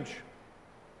refuge.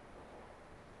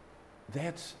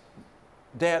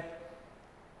 That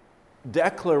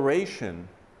declaration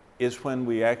is when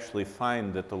we actually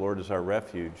find that the Lord is our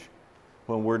refuge.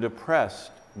 When we're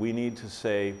depressed, we need to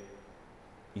say,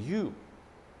 you're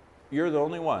the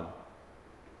only one.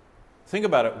 Think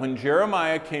about it. When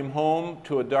Jeremiah came home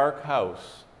to a dark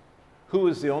house, who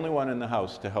was the only one in the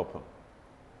house to help him?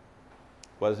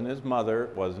 Wasn't his mother,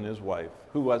 wasn't his wife.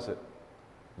 Who was it?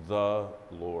 The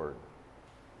Lord.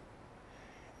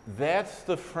 That's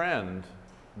the friend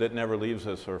that never leaves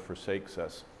us or forsakes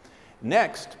us.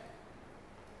 Next,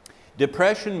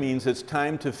 depression means it's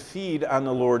time to feed on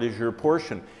the Lord as your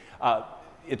portion.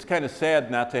 It's kind of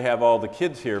sad not to have all the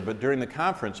kids here, but during the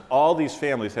conference, all these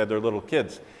families had their little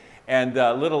kids. And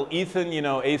little Ethan, you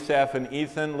know, Asaph and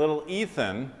Ethan, little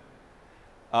Ethan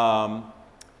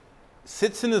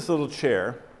sits in his little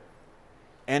chair,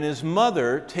 and his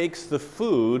mother takes the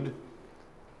food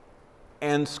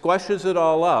and squashes it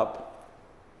all up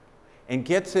and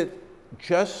gets it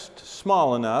just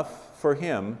small enough for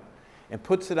him and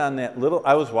puts it on that little,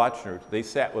 I was watching her, they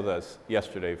sat with us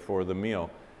yesterday for the meal,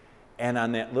 and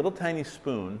on that little tiny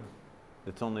spoon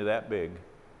that's only that big,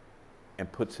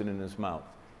 and puts it in his mouth.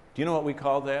 Do you know what we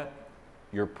call that?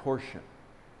 Your portion.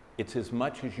 It's as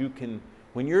much as you can.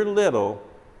 When you're little,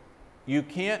 you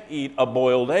can't eat a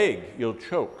boiled egg. You'll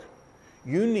choke.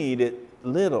 You need it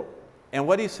little. And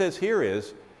what he says here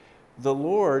is, the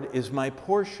Lord is my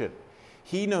portion.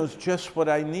 He knows just what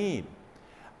I need.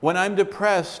 When I'm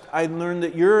depressed, I learn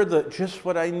that you're just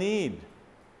what I need.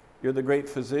 You're the great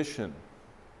physician,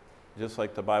 just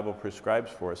like the Bible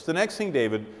prescribes for us. The next thing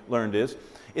David learned is,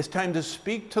 it's time to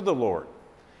speak to the Lord.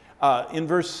 In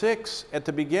verse 6, at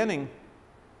the beginning,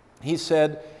 he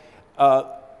said,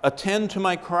 attend to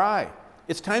my cry.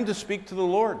 It's time to speak to the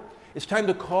Lord. It's time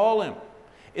to call him.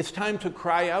 It's time to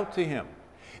cry out to him.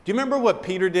 Do you remember what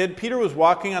Peter did? Peter was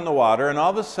walking on the water, and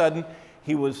all of a sudden,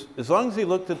 as long as he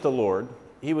looked at the Lord,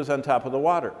 he was on top of the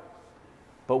water.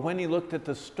 But when he looked at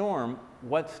the storm,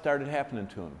 what started happening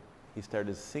to him? He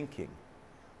started sinking.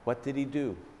 What did he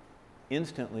do?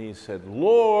 Instantly, he said,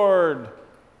 Lord,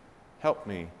 help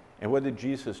me. And what did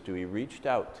Jesus do? He reached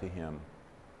out to him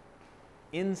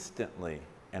instantly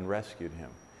and rescued him.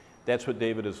 That's what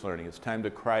David is learning. It's time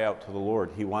to cry out to the Lord.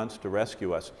 He wants to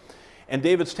rescue us. And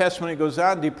David's testimony goes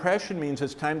on. Depression means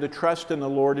it's time to trust in the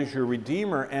Lord as your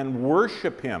Redeemer and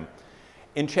worship him.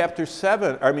 In verse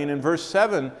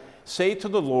 7, say to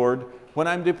the Lord, when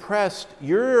I'm depressed,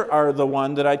 you are the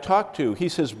one that I talk to. He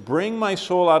says, bring my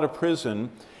soul out of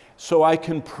prison so I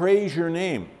can praise your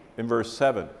name, in verse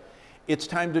 7. It's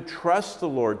time to trust the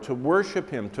Lord, to worship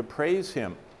him, to praise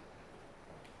him.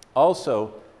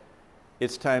 Also,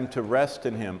 it's time to rest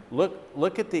in him.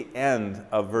 Look at the end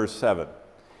of verse 7.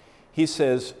 He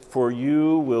says, for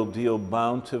you will deal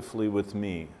bountifully with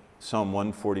me. Psalm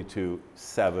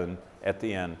 142:7 at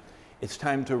the end. It's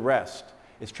time to rest.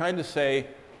 It's trying to say,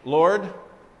 Lord,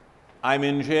 I'm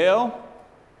in jail,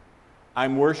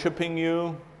 I'm worshiping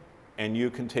you, and you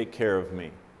can take care of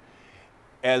me.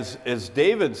 As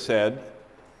David said,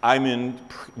 I'm in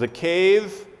the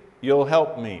cave, you'll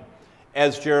help me.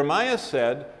 As Jeremiah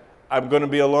said, I'm going to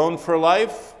be alone for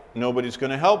life, nobody's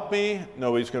going to help me,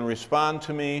 nobody's going to respond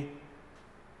to me,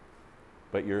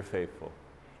 but you're faithful.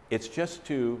 It's just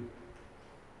to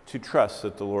trust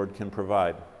that the Lord can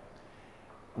provide.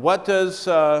 What does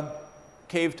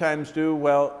cave times do?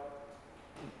 Well,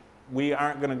 we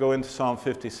aren't going to go into Psalm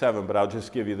 57, but I'll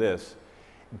just give you this.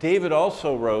 David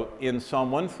also wrote in Psalm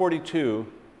 142,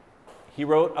 he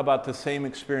wrote about the same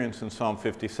experience in Psalm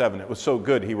 57. It was so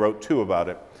good, he wrote 2 about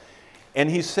it. And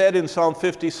he said in Psalm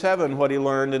 57, what he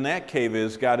learned in that cave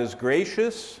is, God is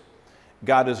gracious,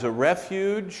 God is a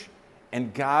refuge,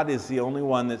 and God is the only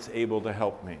one that's able to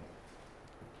help me.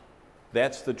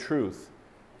 That's the truth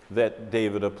that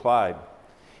David applied.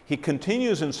 He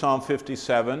continues in Psalm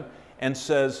 57 and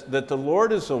says that the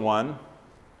Lord is the one,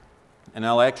 and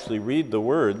I'll actually read the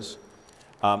words,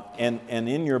 and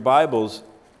in your Bibles,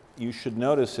 you should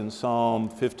notice in Psalm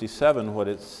 57 what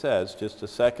it says, just a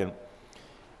second.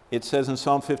 It says in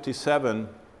Psalm 57,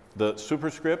 the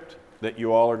superscript that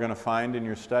you all are going to find in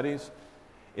your studies,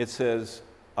 it says,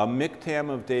 a miktam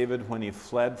of David when he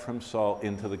fled from Saul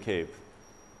into the cave.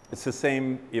 It's the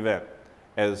same event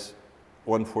as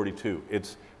 142.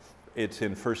 It's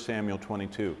in 1 Samuel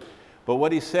 22. But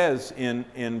what he says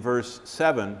in verse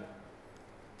 7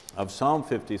 of Psalm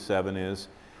 57 is,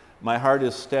 my heart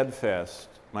is steadfast.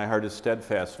 My heart is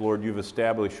steadfast. Lord, you've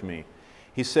established me.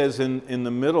 He says in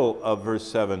the middle of verse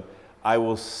 7, I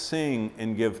will sing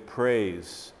and give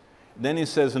praise. Then he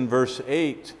says in verse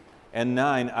 8 and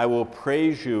 9, I will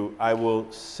praise you. I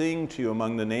will sing to you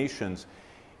among the nations.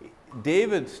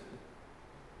 David's,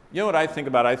 you know what I think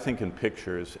about? I think in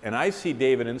pictures. And I see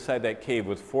David inside that cave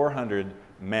with 400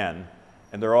 men,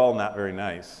 and they're all not very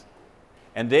nice.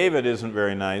 And David isn't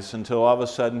very nice until all of a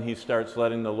sudden he starts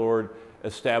letting the Lord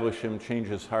establish him, change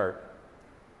his heart.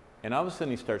 And all of a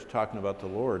sudden he starts talking about the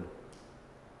Lord.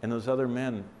 And those other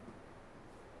men,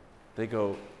 they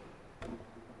go,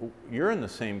 you're in the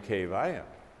same cave I am.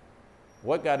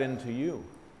 What got into you?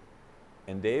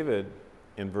 And David,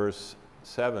 in verse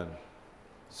 7,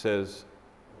 says,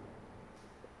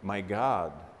 my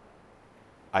God,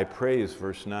 I praise,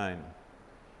 verse 9.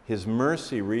 His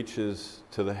mercy reaches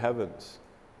to the heavens.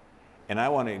 And I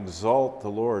want to exalt the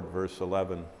Lord, verse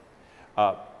 11.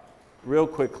 Real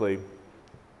quickly,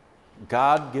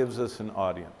 God gives us an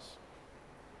audience.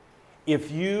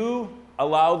 If you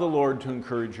allow the Lord to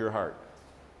encourage your heart,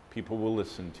 people will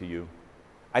listen to you.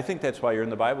 I think that's why you're in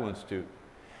the Bible Institute.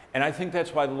 And I think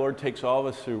that's why the Lord takes all of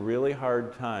us through really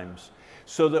hard times,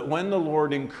 so that when the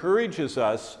Lord encourages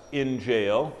us in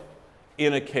jail,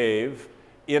 in a cave,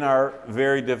 in our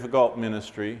very difficult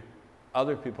ministry,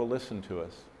 other people listen to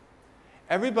us.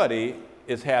 Everybody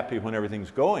is happy when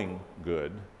everything's going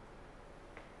good.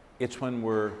 It's when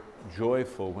we're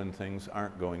joyful when things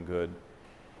aren't going good.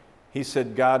 He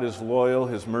said God is loyal,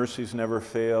 his mercies never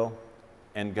fail,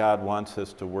 and God wants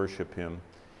us to worship him.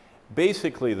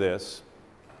 Basically this,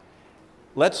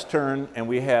 let's turn, and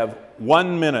we have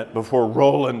 1 minute before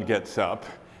Roland gets up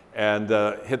and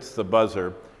hits the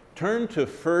buzzer. Turn to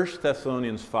 1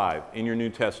 Thessalonians 5 in your New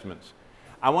Testaments.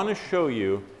 I want to show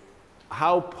you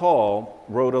how Paul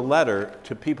wrote a letter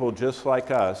to people just like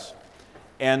us.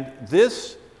 And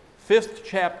this 5th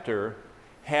chapter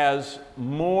has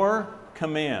more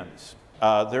commands.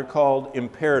 They're called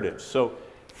imperatives. So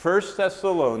 1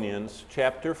 Thessalonians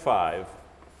chapter 5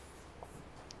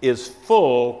 is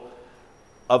full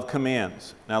of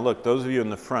commands. Now look, those of you in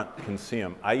the front can see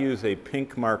them. I use a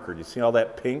pink marker. Do you see all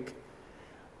that pink?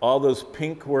 All those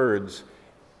pink words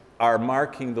are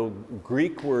marking the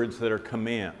Greek words that are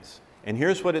commands. And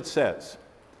here's what it says.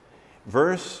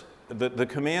 The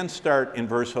commands start in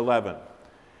verse 11.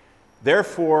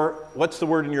 Therefore, what's the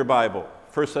word in your Bible?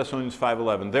 1 Thessalonians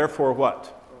 5:11. Therefore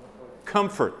what?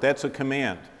 Comfort. That's a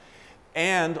command.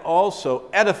 And also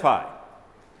edify.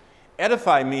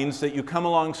 Edify means that you come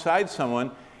alongside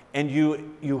someone and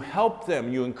you help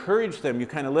them, you encourage them, you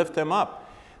kind of lift them up.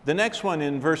 The next one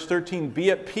in verse 13,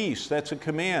 be at peace. That's a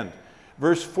command.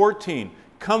 Verse 14,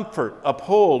 comfort,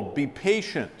 uphold, be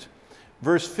patient.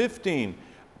 Verse 15,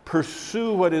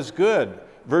 pursue what is good.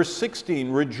 Verse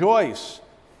 16, rejoice.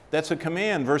 That's a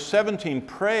command. Verse 17,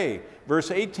 pray. Verse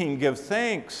 18, give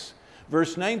thanks.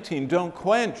 Verse 19, don't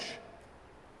quench.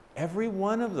 Every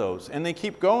one of those, and they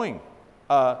keep going.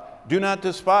 Do not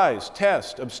despise,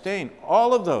 test, abstain.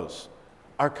 All of those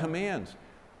are commands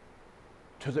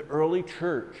to the early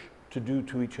church to do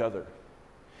to each other.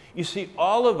 You see,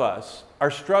 all of us are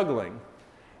struggling.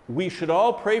 We should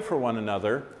all pray for one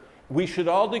another. We should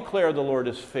all declare the Lord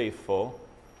is faithful.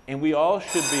 And we all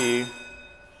should be,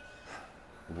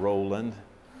 Roland,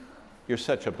 you're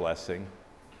such a blessing.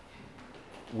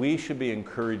 We should be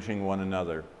encouraging one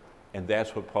another. And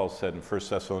that's what Paul said in 1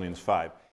 Thessalonians 5.